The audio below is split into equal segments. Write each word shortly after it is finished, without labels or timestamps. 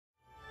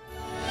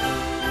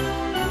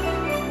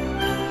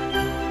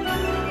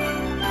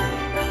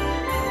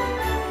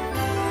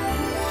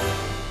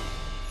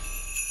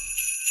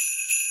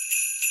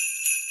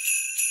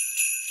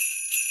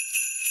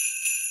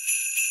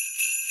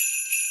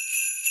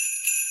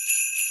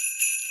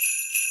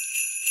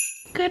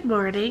Good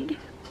morning.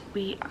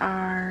 We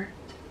are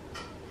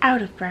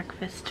out of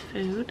breakfast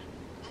food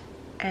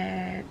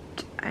and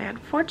I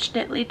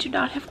unfortunately do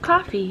not have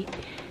coffee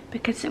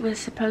because it was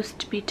supposed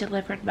to be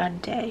delivered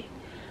Monday,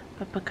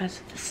 but because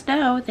of the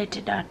snow they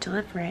did not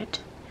deliver it.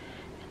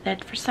 And then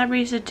for some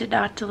reason did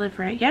not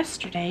deliver it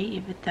yesterday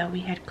even though we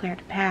had cleared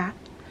a path.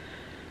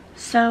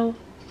 So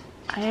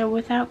I am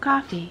without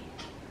coffee,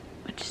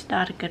 which is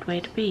not a good way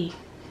to be,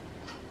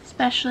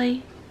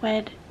 especially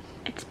when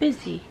it's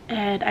busy.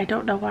 And I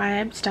don't know why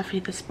I'm stuffy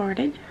this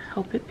morning.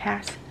 Hope it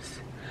passes.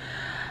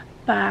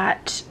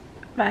 But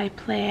my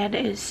plan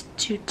is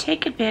to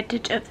take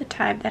advantage of the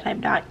time that I'm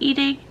not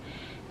eating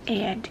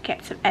and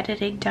get some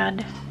editing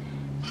done.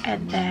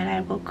 And then I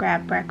will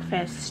grab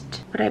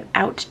breakfast when I'm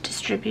out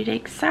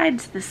distributing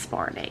signs this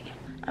morning.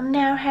 I'm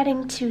now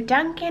heading to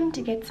Dunkin'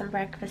 to get some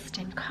breakfast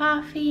and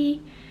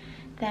coffee,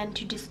 then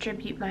to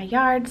distribute my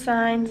yard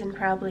signs and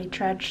probably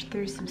trudge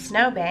through some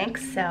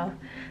snowbanks, so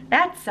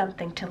that's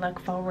something to look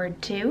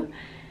forward to.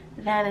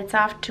 Then it's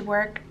off to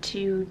work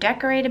to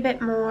decorate a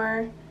bit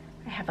more.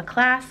 I have a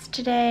class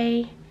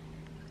today,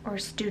 or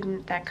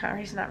student,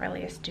 he's not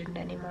really a student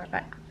anymore,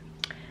 but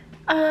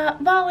a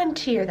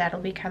volunteer that'll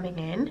be coming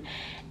in.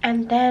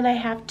 And then I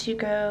have to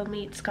go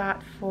meet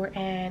Scott for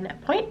an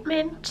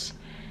appointment.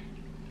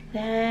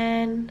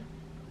 Then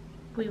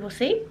we will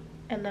see.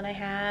 And then I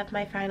have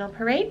my final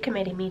parade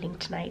committee meeting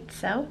tonight,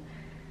 so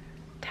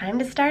time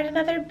to start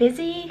another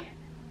busy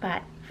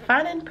but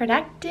fun and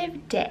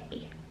productive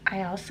day.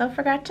 I also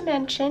forgot to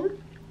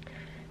mention,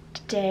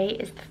 today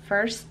is the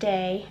first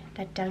day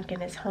that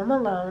Duncan is home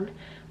alone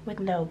with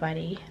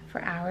nobody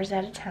for hours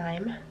at a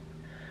time.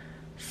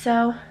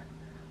 So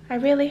I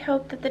really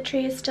hope that the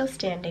tree is still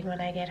standing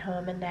when I get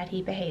home and that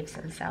he behaves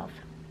himself.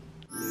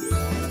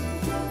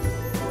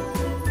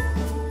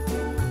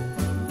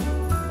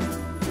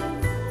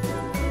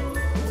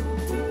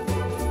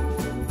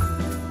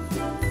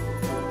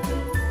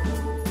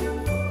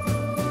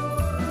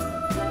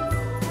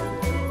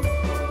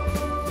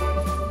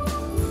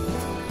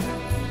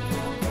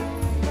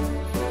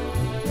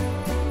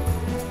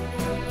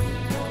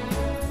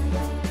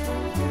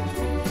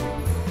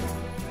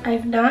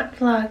 I've not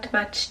vlogged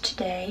much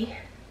today.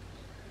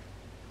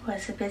 It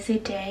was a busy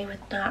day with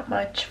not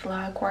much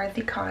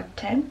vlog-worthy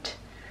content.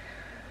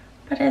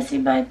 But as you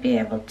might be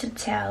able to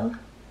tell,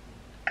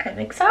 I'm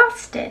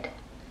exhausted.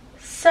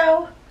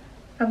 So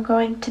I'm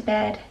going to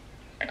bed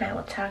and I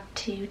will talk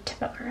to you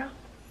tomorrow.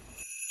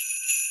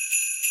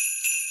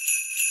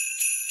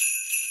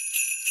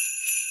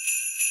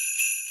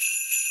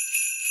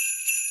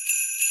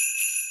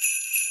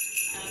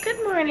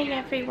 Good morning,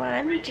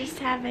 everyone. Just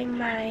having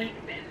my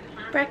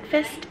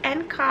breakfast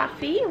and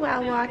coffee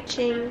while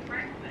watching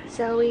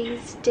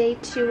Zoe's day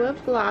 2 of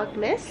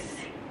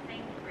Vlogmas.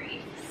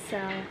 So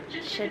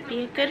it should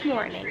be a good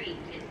morning.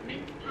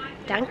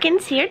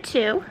 Duncan's here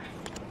too.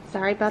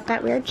 Sorry about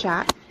that weird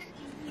shot.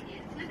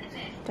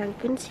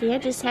 Duncan's here,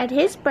 just had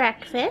his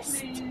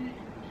breakfast.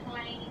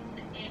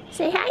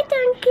 Say hi,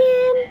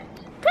 Duncan.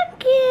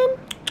 Duncan.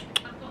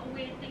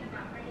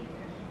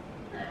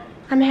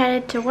 I'm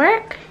headed to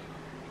work.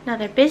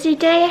 Another busy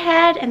day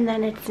ahead, and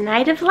then it's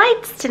Night of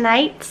Lights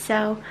tonight,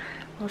 so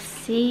we'll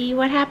see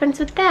what happens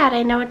with that.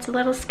 I know it's a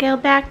little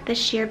scaled back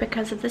this year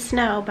because of the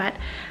snow, but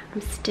I'm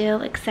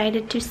still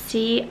excited to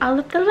see all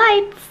of the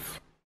lights.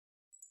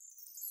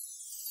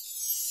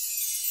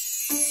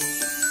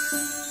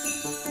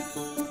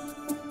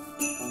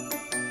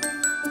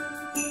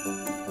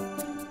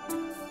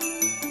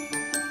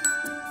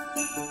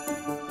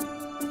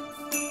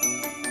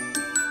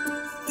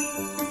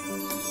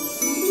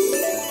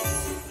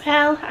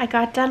 Well, I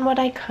got done what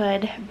I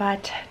could,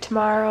 but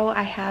tomorrow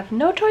I have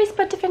no choice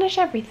but to finish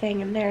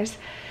everything, and there's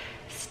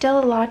still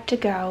a lot to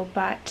go,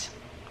 but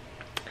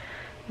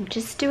I'm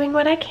just doing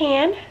what I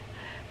can.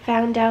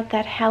 Found out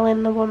that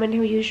Helen, the woman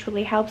who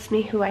usually helps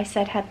me, who I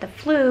said had the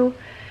flu,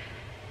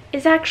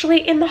 is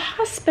actually in the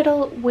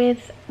hospital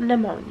with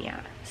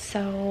pneumonia.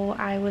 So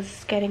I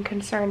was getting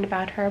concerned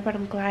about her, but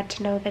I'm glad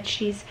to know that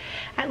she's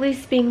at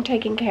least being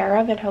taken care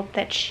of, and hope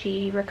that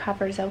she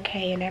recovers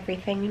okay and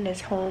everything and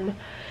is home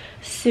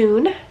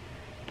soon.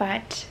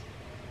 But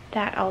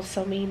that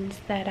also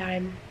means that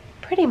I'm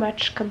pretty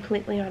much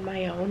completely on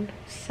my own.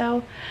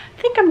 So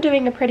I think I'm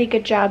doing a pretty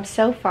good job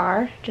so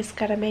far. Just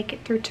gotta make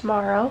it through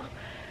tomorrow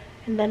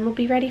and then we'll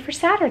be ready for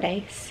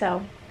Saturday.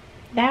 So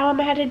now I'm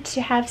headed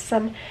to have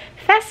some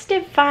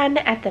festive fun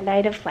at the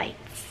Night of Lights.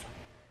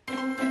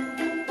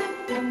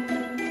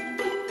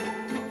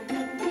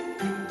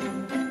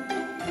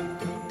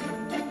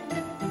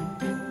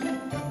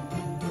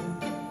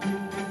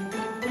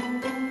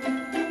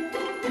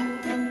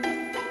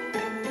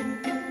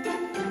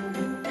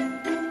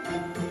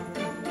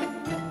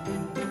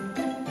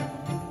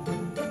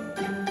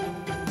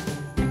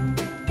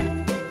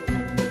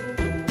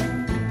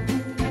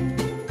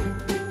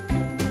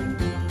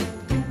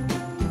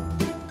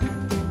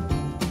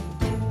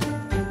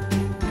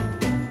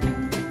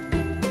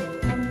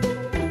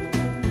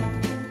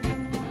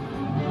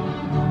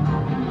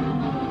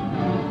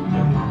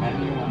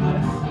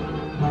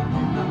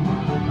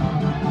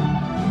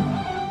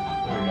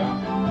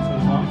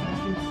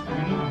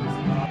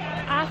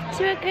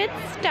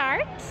 good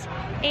start,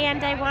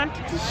 and I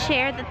wanted to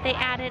share that they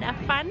added a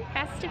fun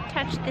festive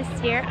touch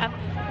this year of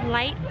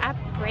light up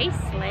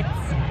bracelets,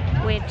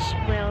 which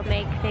will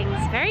make things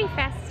very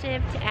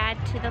festive to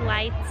add to the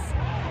lights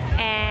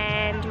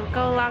and will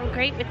go along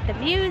great with the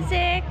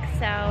music.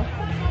 So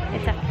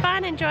it's a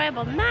fun,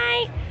 enjoyable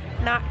night,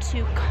 not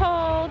too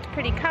cold,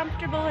 pretty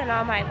comfortable in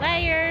all my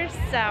layers,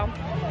 so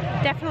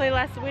definitely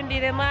less windy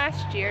than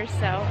last year,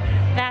 so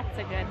that's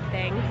a good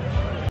thing.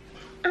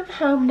 I'm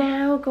home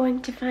now,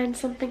 going to find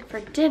something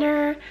for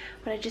dinner,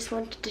 but I just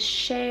wanted to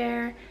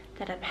share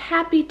that I'm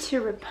happy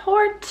to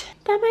report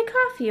that my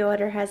coffee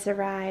order has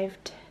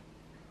arrived.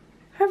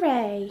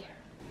 Hooray!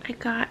 I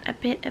got a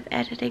bit of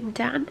editing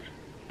done,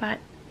 but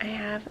I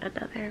have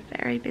another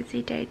very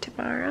busy day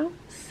tomorrow,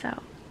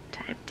 so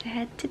time to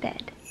head to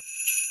bed.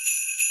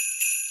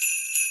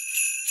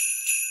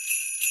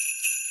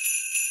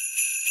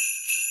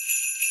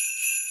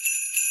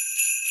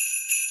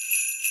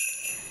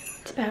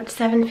 It's about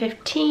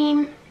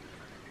 7:15.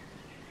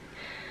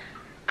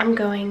 I'm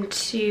going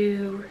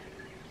to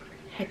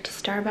head to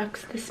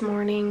Starbucks this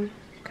morning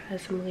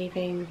because I'm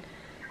leaving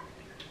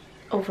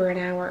over an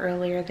hour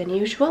earlier than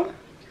usual,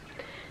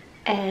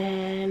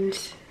 and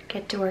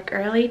get to work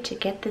early to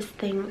get this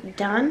thing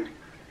done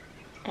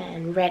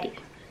and ready.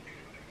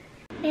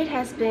 It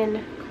has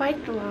been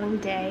quite the long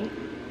day.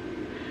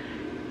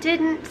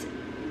 Didn't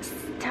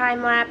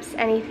time-lapse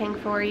anything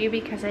for you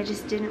because I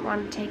just didn't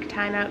want to take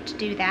time out to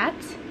do that.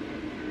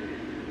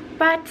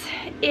 But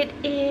it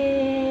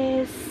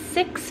is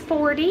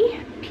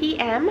 6:40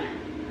 p.m.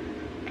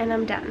 and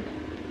I'm done.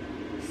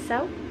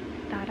 So,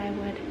 thought I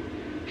would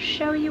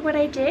show you what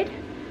I did.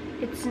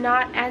 It's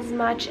not as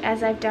much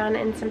as I've done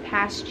in some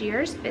past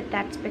years, but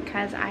that's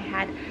because I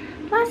had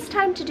less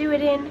time to do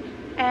it in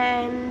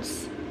and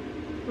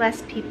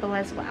less people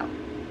as well.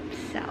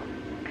 So,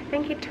 I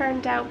think it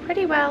turned out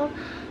pretty well,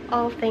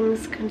 all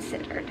things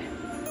considered.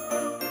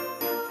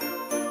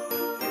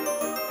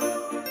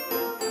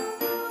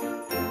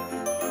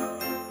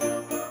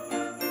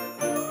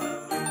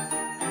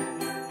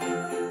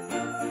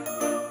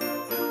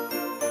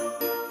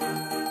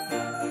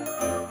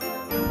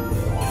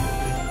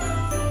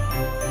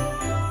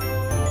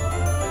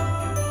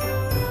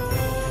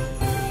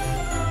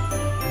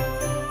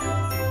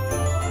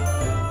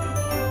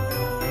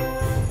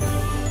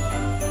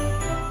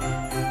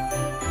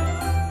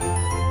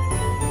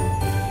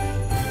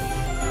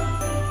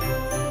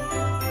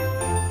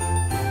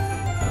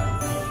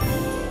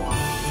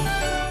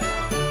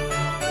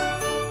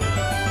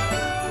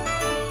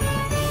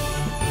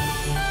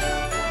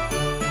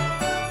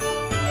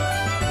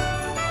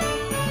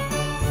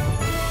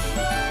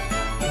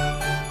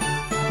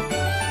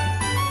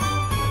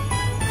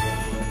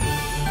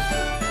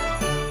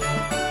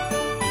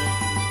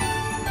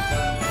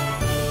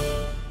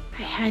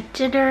 Had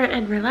dinner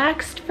and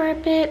relaxed for a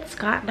bit.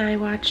 Scott and I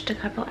watched a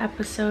couple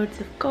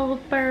episodes of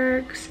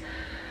Goldbergs.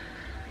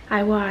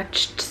 I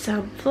watched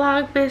some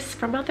Vlogmas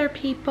from other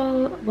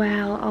people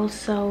while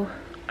also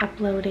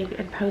uploading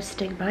and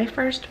posting my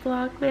first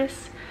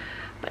Vlogmas.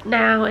 But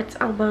now it's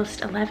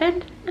almost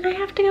 11 and I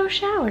have to go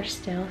shower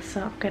still,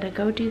 so I'm gonna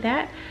go do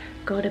that,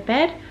 go to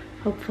bed,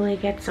 hopefully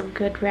get some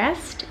good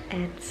rest,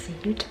 and see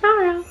you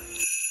tomorrow.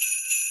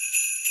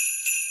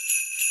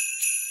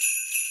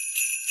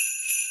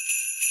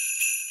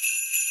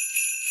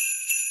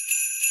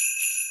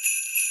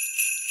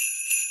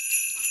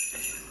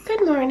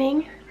 Good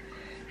morning.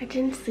 I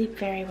didn't sleep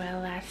very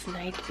well last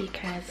night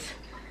because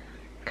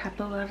a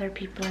couple other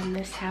people in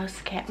this house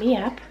kept me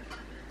up,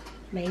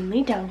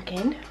 mainly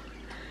Duncan.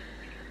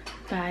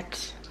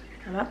 But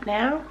I'm up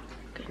now,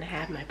 gonna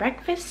have my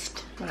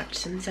breakfast, watch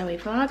some Zoe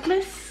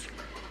Vlogmas,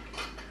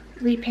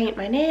 repaint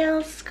my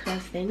nails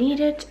because they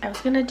need it. I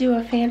was gonna do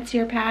a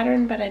fancier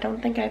pattern, but I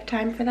don't think I have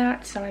time for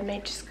that, so I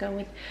may just go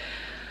with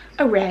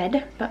a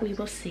red, but we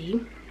will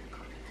see.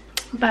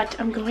 But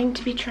I'm going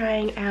to be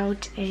trying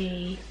out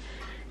a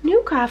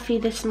new coffee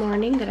this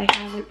morning that I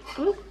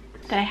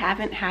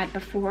haven't had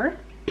before.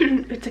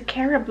 It's a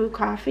Caribou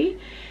coffee,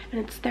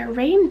 and it's their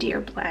reindeer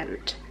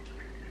blend.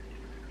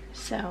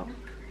 So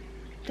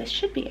this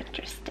should be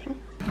interesting.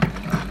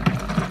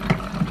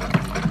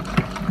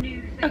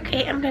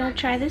 Okay, I'm gonna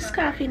try this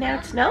coffee now.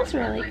 It smells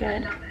really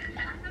good.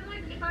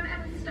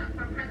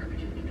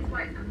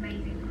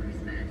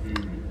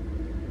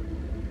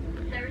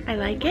 I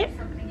like it.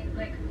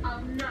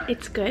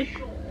 It's good,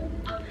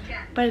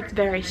 but it's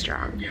very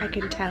strong. I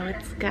can tell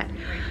it's got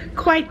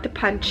quite the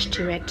punch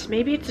to it.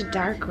 Maybe it's a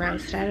dark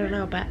roast, I don't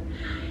know, but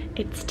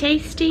it's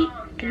tasty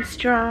and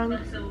strong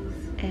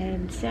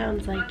and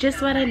sounds like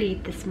just what I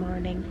need this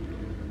morning,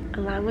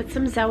 along with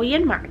some Zoe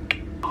and Mark.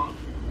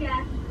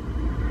 Yeah.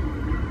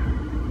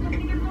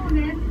 Good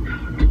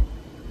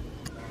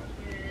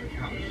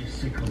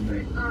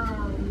morning.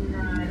 Oh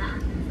no, that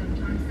happens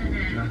sometimes, doesn't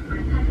it?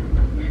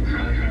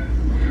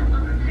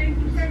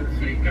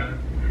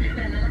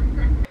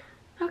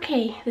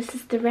 Okay, this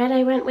is the red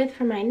I went with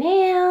for my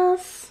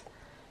nails,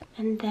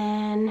 and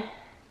then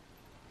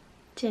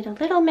did a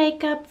little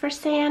makeup for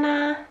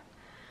Santa,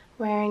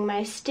 wearing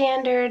my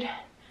standard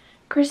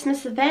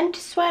Christmas event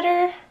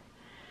sweater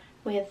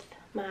with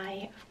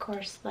my, of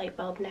course, light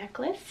bulb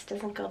necklace.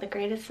 Doesn't go the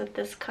greatest with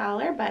this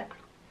collar, but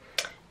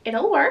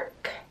it'll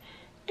work.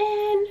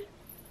 And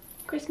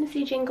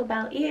Christmassy Jingle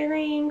Bell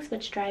earrings,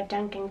 which drive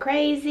Duncan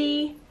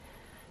crazy.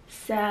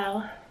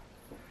 So,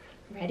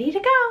 ready to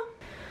go.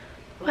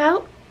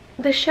 Well,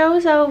 the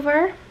show's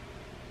over.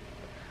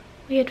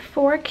 We had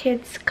 4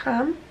 kids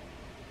come,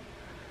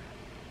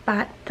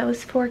 but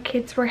those 4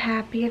 kids were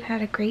happy and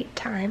had a great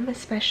time,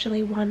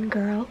 especially one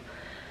girl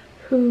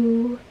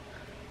who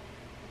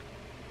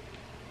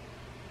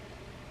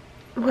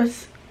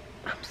was,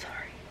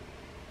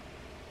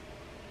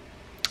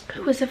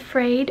 who was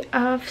afraid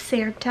of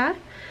Santa,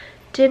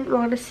 didn't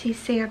want to see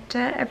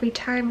Santa. Every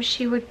time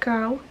she would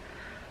go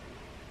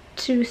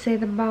to, say,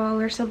 the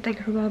mall or something,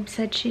 her mom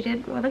said she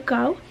didn't want to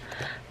go.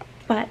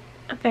 But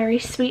a very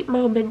sweet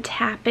moment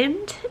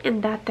happened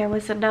in that there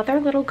was another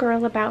little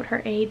girl about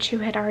her age who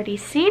had already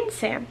seen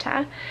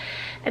Santa,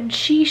 and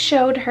she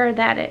showed her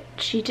that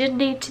she didn't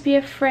need to be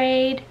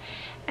afraid.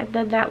 And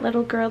then that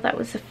little girl that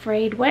was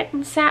afraid went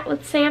and sat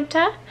with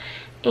Santa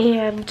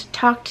and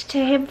talked to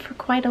him for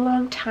quite a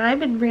long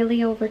time and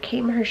really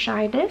overcame her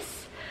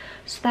shyness.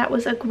 So that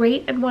was a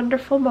great and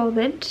wonderful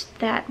moment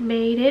that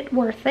made it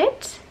worth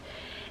it.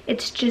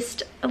 It's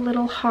just a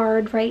little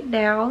hard right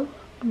now.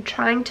 I'm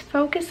trying to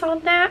focus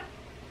on that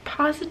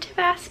positive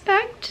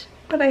aspect,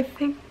 but I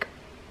think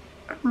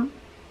I'm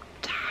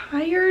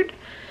tired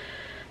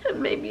and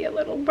maybe a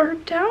little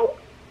burnt out.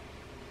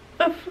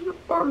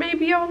 Or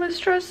maybe all the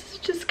stress is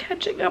just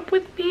catching up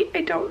with me.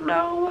 I don't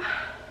know.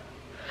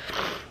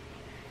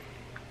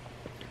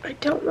 I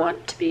don't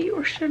want to be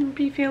or shouldn't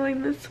be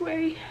feeling this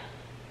way.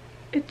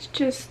 It's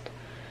just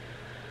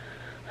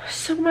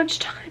so much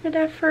time and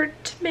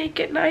effort to make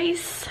it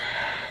nice,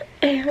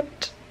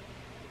 and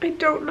I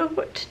don't know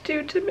what to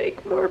do to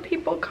make more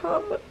people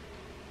come.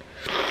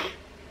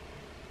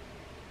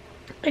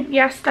 And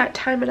yes, that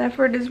time and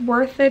effort is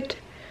worth it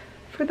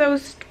for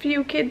those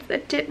few kids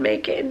that did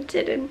make it and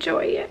did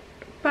enjoy it,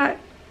 but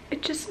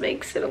it just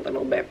makes it a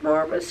little bit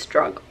more of a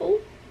struggle.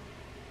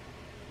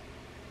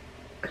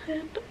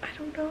 And I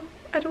don't know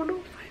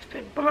if I've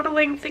been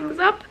bottling things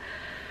up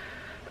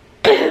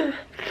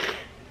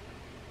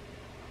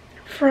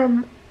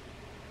from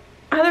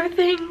other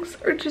things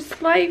or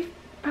just life,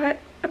 but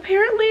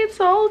apparently it's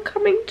all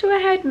coming to a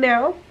head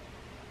now.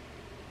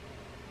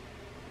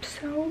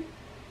 So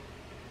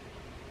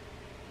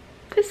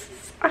this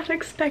is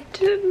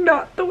unexpected and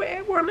not the way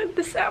I wanted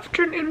this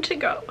afternoon to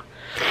go.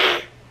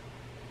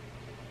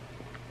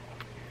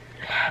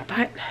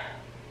 But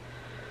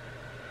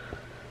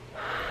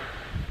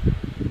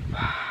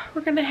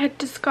we're gonna head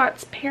to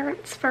Scott's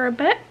parents for a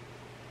bit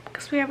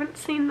because we haven't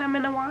seen them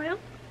in a while.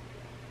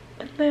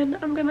 And then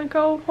I'm gonna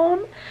go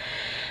home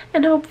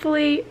and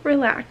hopefully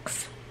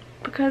relax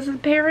because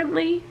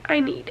apparently I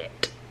need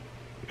it.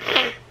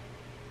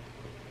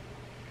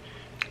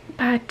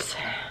 But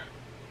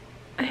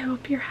I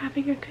hope you're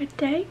having a good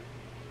day,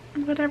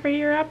 whatever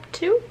you're up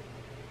to.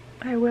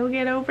 I will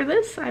get over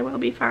this. I will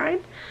be fine.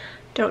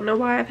 Don't know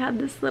why I've had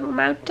this little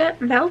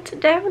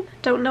meltdown.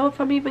 Don't know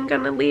if I'm even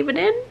gonna leave it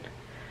in.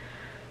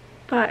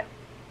 But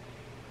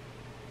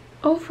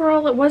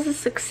overall, it was a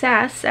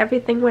success.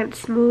 Everything went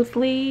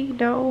smoothly.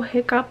 No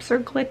hiccups or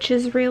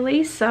glitches,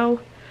 really.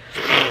 So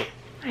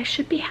I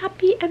should be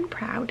happy and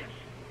proud.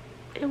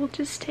 It will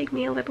just take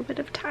me a little bit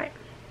of time.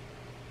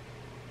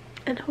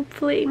 And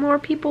hopefully more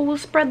people will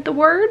spread the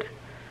word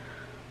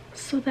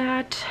so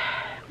that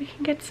we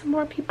can get some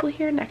more people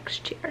here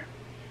next year.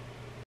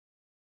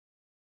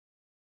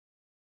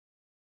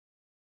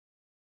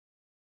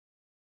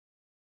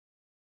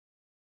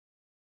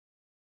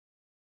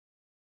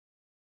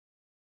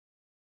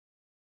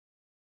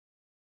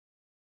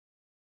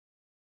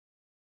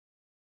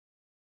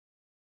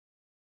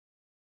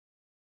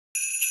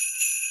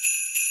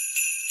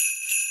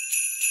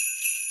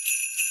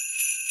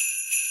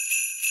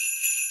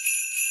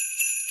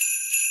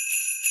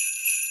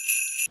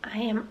 I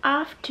am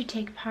off to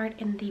take part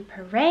in the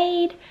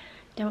parade.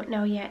 Don't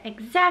know yet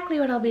exactly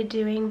what I'll be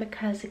doing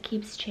because it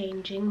keeps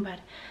changing, but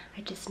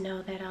I just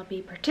know that I'll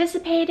be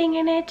participating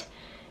in it.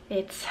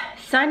 It's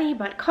sunny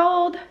but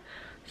cold,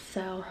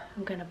 so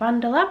I'm gonna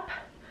bundle up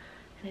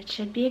and it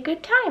should be a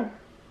good time.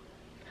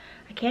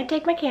 I can't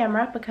take my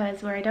camera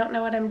because where I don't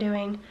know what I'm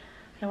doing,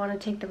 I don't want to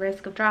take the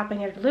risk of dropping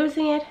it or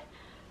losing it,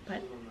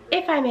 but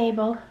if I'm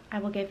able, I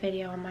will get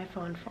video on my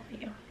phone for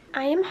you.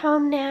 I am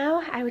home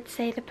now. I would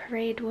say the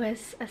parade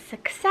was a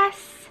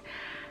success.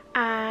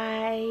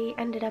 I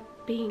ended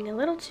up being a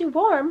little too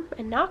warm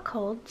and not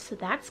cold, so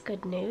that's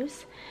good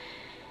news.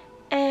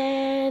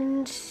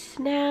 And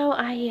now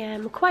I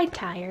am quite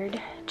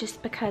tired,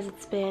 just because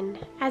it's been,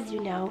 as you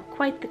know,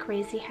 quite the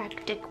crazy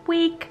hectic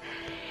week.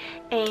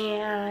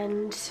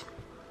 And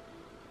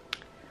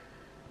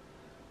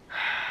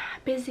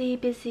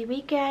busy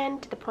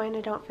weekend to the point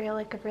I don't feel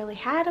like I've really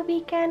had a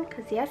weekend,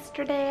 because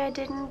yesterday I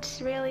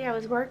didn't really. I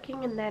was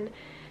working, and then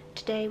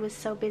today was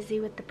so busy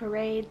with the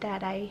parade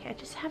that I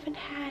just haven't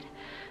had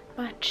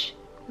much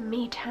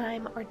me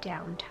time or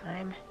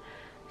downtime.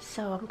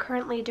 So I'm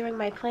currently doing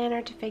my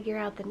planner to figure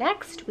out the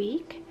next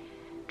week,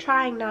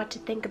 trying not to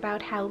think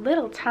about how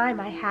little time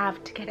I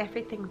have to get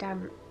everything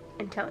done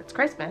until it's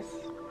Christmas.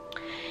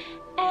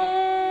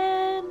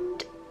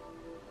 And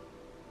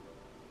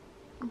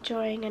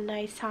enjoying a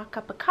nice hot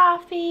cup of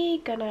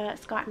coffee.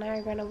 Scott and I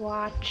are gonna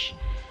watch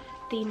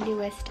the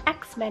newest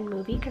X-Men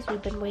movie because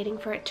we've been waiting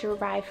for it to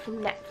arrive from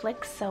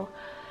Netflix. So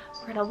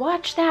we're gonna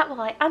watch that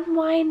while I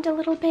unwind a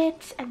little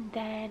bit, and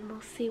then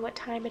we'll see what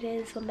time it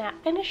is when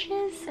that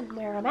finishes and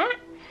where I'm at,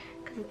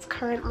 because it's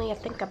currently, I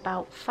think,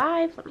 about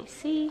 5. Let me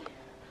see.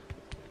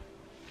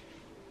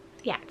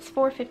 Yeah, it's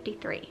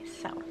 4:53,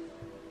 so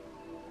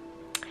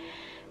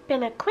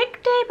been a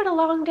quick day but a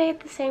long day at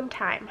the same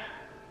time.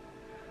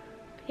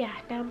 Yeah,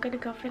 now I'm gonna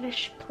go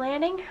finish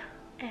planning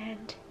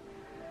and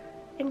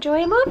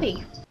enjoy a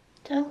movie.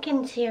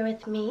 Duncan's here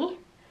with me.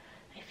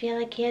 I feel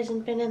like he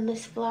hasn't been in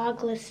this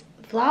Vlogmas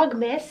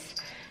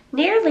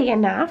nearly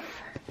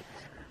enough,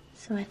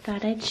 so I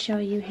thought I'd show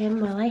you him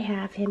while I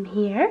have him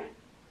here.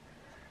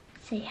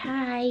 Say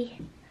hi.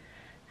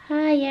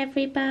 Hi,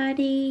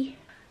 everybody.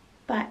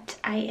 But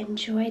I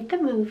enjoyed the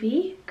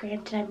movie.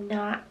 Granted, I'm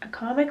not a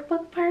comic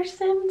book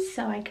person,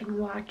 so I can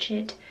watch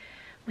it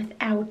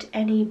without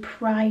any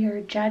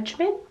prior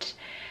judgment.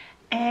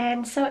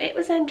 And so it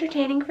was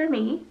entertaining for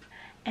me.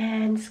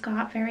 And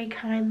Scott very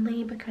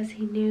kindly, because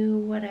he knew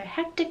what a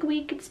hectic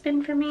week it's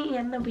been for me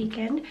and the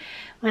weekend,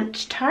 went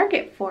to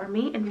Target for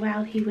me, and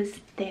while he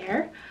was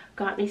there,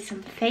 got me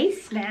some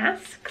face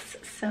masks.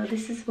 So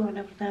this is one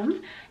of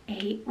them,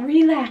 a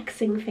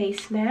relaxing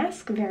face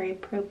mask, very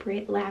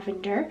appropriate,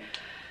 lavender.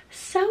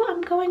 So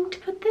I'm going to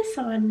put this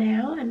on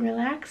now and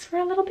relax for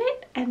a little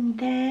bit, and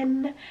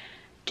then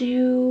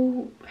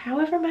do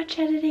however much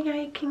editing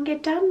I can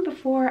get done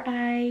before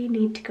I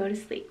need to go to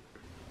sleep.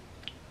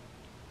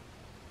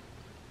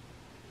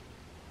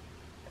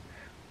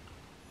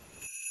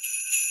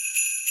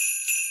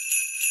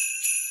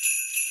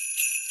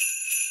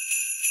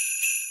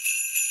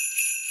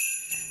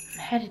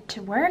 Headed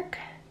to work.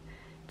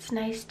 It's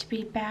nice to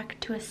be back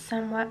to a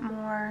somewhat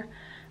more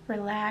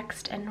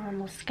relaxed and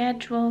normal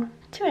schedule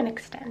to an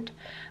extent.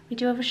 We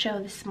do have a show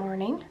this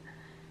morning,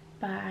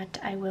 but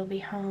I will be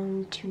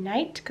home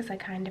tonight because I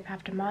kind of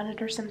have to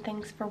monitor some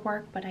things for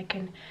work, but I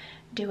can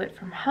do it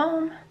from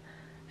home.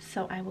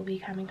 So I will be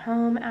coming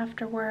home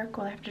after work.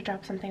 We'll have to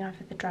drop something off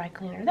at the dry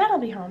cleaner. Then I'll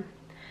be home.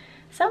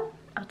 So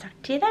I'll talk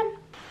to you then.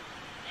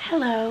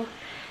 Hello.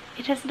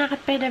 It has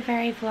not been a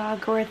very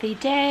vlog-worthy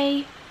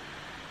day.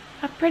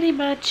 I've pretty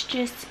much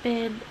just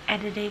been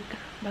editing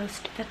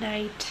most of the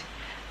night.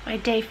 My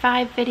day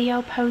 5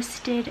 video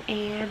posted,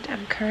 and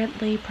I'm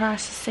currently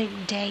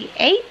processing day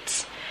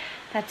 8.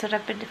 That's what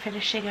I've been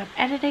finishing up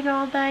editing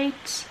all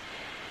night.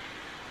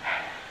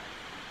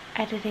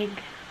 Editing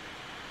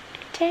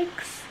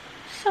takes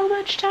so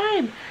much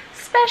time,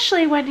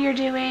 especially when you're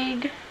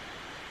doing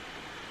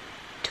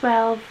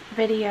 12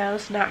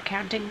 videos, not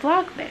counting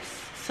Vlogmas.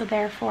 So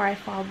therefore I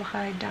fall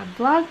behind on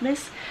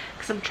Vlogmas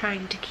because I'm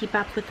trying to keep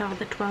up with all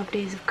the 12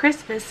 days of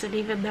Christmas, and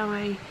even though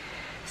I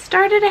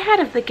started ahead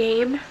of the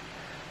game,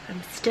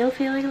 I'm still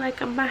feeling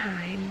like I'm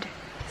behind.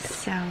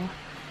 So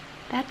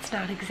that's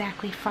not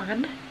exactly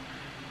fun.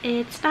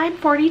 It's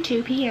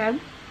 9:42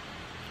 p.m.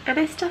 and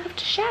I still have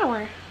to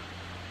shower.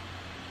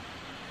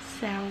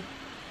 So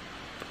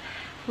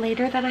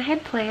later than I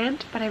had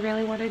planned, but I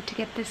really wanted to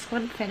get this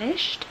one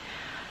finished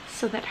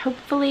so that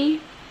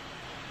hopefully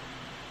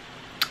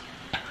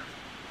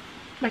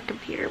my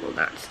computer will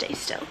not stay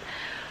still.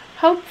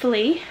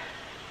 Hopefully,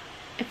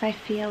 if I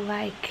feel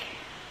like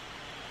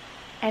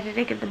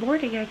editing in the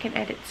morning, I can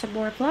edit some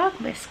more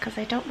Vlogmas, because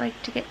I don't like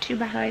to get too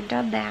behind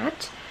on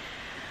that.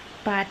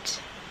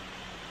 But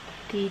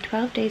the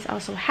 12 days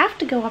also have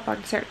to go up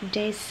on certain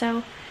days,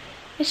 so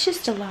it's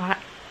just a lot.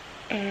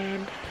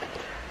 And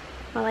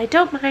while I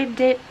don't mind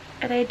it,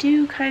 and I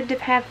do kind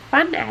of have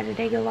fun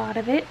editing a lot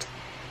of it,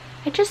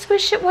 I just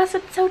wish it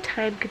wasn't so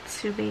time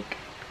consuming,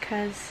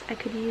 because I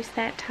could use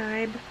that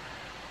time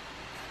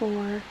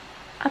for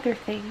other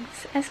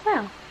things as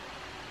well.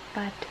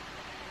 But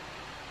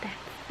that's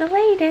the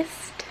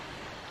latest.